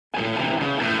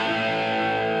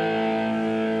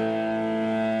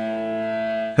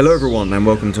Hello everyone and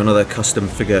welcome to another custom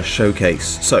figure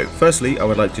showcase. So firstly I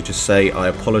would like to just say I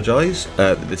apologise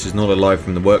that this is not a live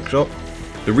from the workshop.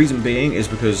 The reason being is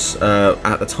because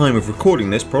at the time of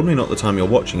recording this, probably not the time you're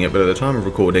watching it, but at the time of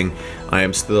recording I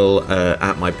am still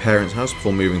at my parents' house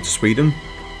before moving to Sweden.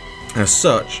 As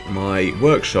such, my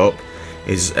workshop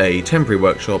is a temporary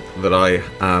workshop that I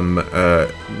am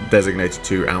designated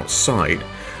to outside.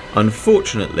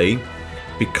 Unfortunately,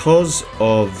 because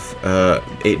of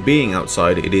it being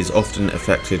outside, it is often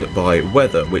affected by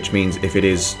weather, which means if it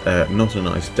is not a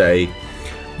nice day,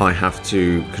 I have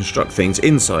to construct things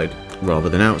inside rather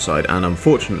than outside, and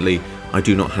unfortunately I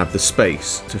do not have the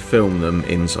space to film them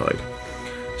inside.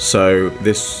 So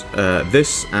this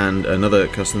and another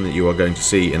custom that you are going to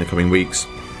see in the coming weeks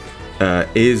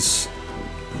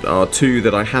are two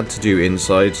that I had to do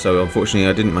inside, so unfortunately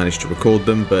I didn't manage to record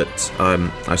them, but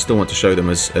I still want to show them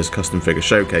as custom figure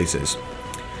showcases.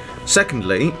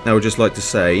 Secondly, I would just like to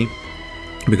say,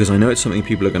 because I know it's something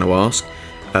people are going to ask,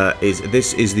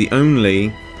 this is the only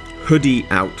hoodie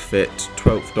outfit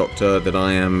 12th Doctor that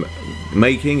I am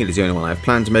making. It is the only one I have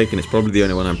planned to make, and it's probably the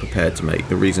only one I'm prepared to make.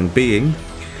 The reason being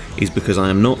is because I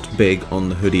am not big on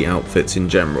the hoodie outfits in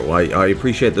general. I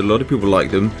appreciate that a lot of people like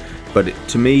them, but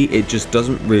to me it just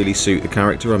doesn't really suit the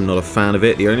character. I'm not a fan of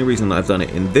it. The only reason that I've done it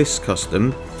in this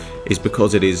custom is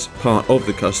because it is part of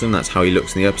the custom. That's how he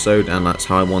looks in the episode, and that's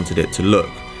how I wanted it to look.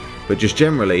 But just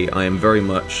generally, I am very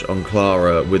much on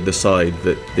Clara with the side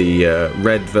that the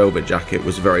red velvet jacket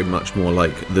was very much more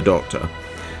like the Doctor.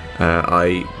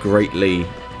 I greatly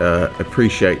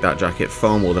appreciate that jacket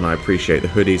far more than I appreciate the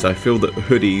hoodies. I feel that the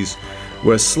hoodies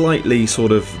were slightly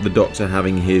sort of the Doctor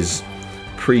having his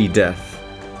pre-death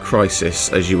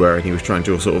crisis, as you were, and he was trying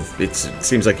to sort of, it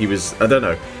seems like he was, I don't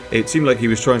know, it seemed like he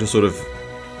was trying to sort of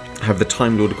have the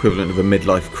Time Lord equivalent of a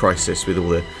midlife crisis with all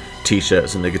the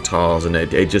t-shirts and the guitars, and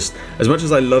it just, as much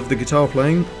as I love the guitar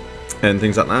playing and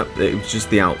things like that, it was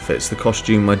just the outfits, the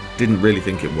costume, I didn't really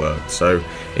think it worked. So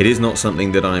it is not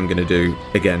something that I'm going to do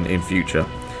again in future,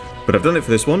 but I've done it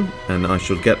for this one, and I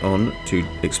shall get on to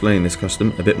explaining this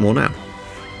custom a bit more now.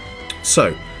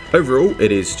 So overall,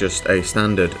 it is just a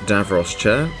standard Davros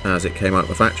chair as it came out of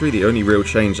the factory. The only real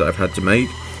change that I've had to make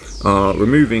are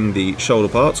removing the shoulder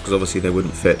parts, because obviously they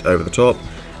wouldn't fit over the top,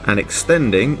 and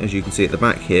extending, as you can see at the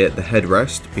back here, the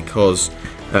headrest, because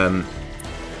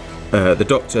the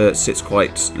Doctor sits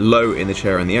quite low in the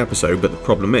chair in the episode, but the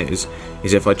problem is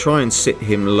if I try and sit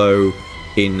him low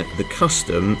in the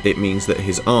custom, it means that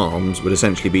his arms would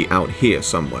essentially be out here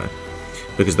somewhere,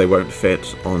 because they won't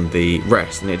fit on the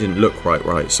rest, and it didn't look quite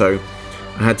right. So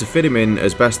I had to fit him in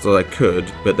as best as I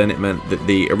could, but then it meant that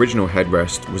the original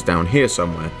headrest was down here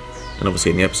somewhere, and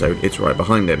obviously in the episode it's right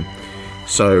behind him.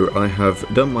 So I have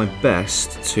done my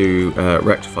best to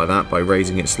rectify that by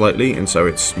raising it slightly, and so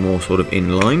it's more sort of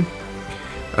in line.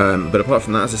 But apart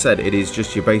from that, as I said, it is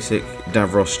just your basic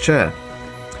Davros chair.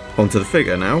 Onto the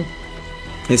figure now.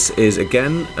 This is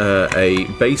again a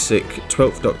basic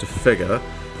 12th Doctor figure.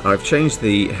 I've changed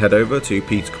the head over to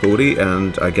Peter Capaldi,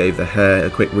 and I gave the hair a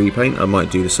quick repaint. I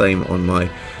might do the same on my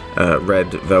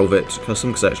red velvet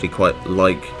custom, because I actually quite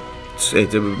like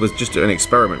it. It was just an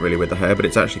experiment really with the hair, but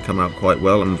it's actually come out quite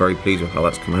well. I'm very pleased with how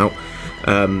that's come out.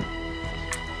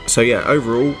 So yeah,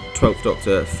 overall 12th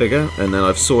Doctor figure, and then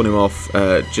I've sawn him off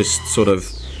just sort of,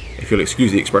 if you'll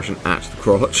excuse the expression, at the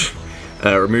crotch.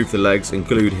 Removed the legs and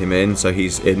glued him in, so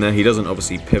he's in there. He doesn't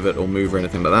obviously pivot or move or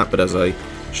anything like that, but as I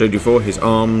showed you before, his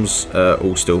arms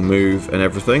all still move and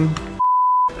everything.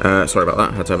 Sorry about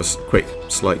that, I had to have a quick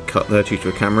slight cut there due to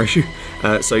a camera issue.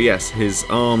 So yes, his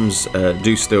arms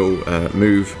do still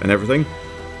move and everything.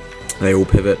 They all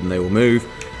pivot and they all move.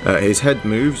 His head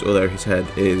moves, although his head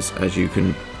is, as you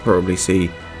can probably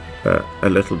see, a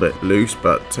little bit loose,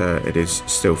 but it is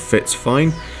still fits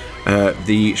fine.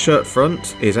 The shirt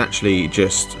front is actually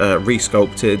just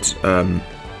resculpted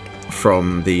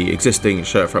from the existing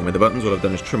shirt front with the buttons. What I've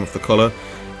done is trim off the collar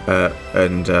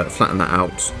and flatten that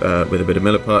out with a bit of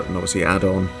milliput, and obviously add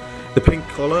on the pink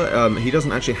collar. He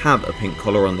doesn't actually have a pink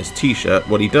collar on this t-shirt.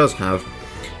 What he does have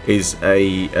is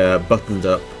a buttoned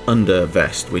up under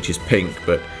vest, which is pink,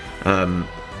 but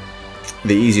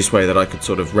the easiest way that I could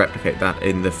sort of replicate that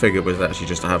in the figure was actually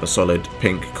just to have a solid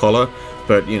pink collar.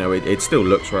 But you know, it still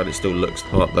looks right, it still looks the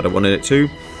part that I wanted it to.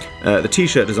 The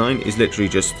t-shirt design is literally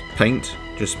just paint,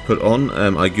 just put on.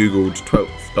 I googled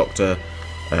 12th Doctor,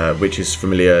 which is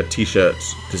familiar t-shirt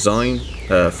design,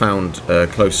 found a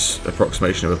close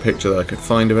approximation of a picture that I could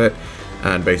find of it,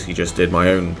 and basically just did my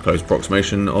own close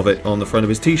approximation of it on the front of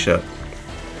his t-shirt.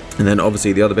 And then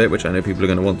obviously the other bit, which I know people are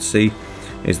going to want to see,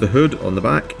 is the hood on the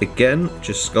back. Again,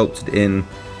 just sculpted in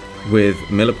with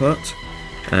milliput.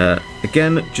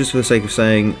 Again, just for the sake of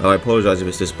saying, I apologise if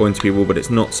it's disappointing people, but it's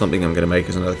not something I'm going to make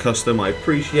as another custom. I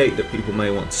appreciate that people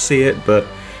may want to see it, but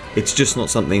it's just not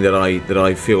something that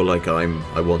I feel like I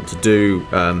want to do.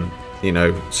 You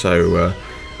know, so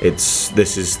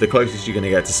this is the closest you're going to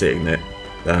get to seeing it.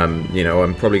 You know,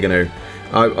 I'm probably going to.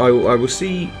 I will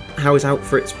see how his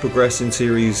outfits progress in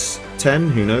Series 10.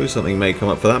 Who knows? Something may come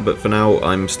up for that. But for now,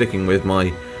 I'm sticking with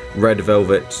my red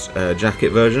velvet jacket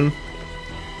version.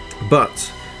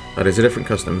 But that is a different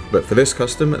custom. But for this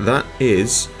custom, that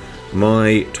is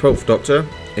my 12th Doctor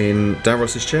in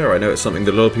Davros' chair. I know it's something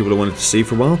that a lot of people have wanted to see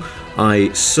for a while.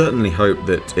 I certainly hope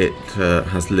that it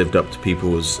has lived up to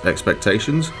people's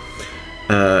expectations.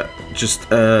 Just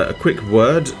a quick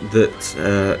word that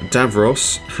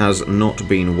Davros has not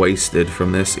been wasted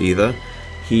from this either.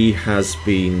 He has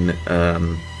been,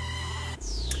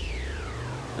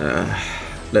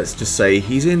 let's just say,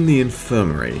 he's in the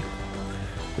infirmary,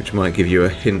 which might give you a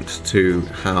hint to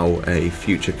how a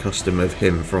future custom of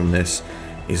him from this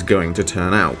is going to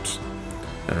turn out.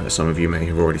 Some of you may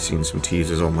have already seen some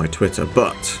teasers on my Twitter,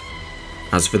 but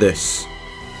as for this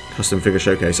custom figure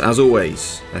showcase, as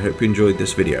always, I hope you enjoyed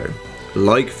this video.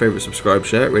 Like, favourite, subscribe,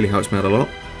 share, it really helps me out a lot.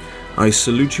 I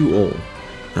salute you all,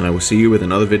 and I will see you with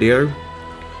another video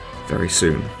very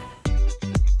soon.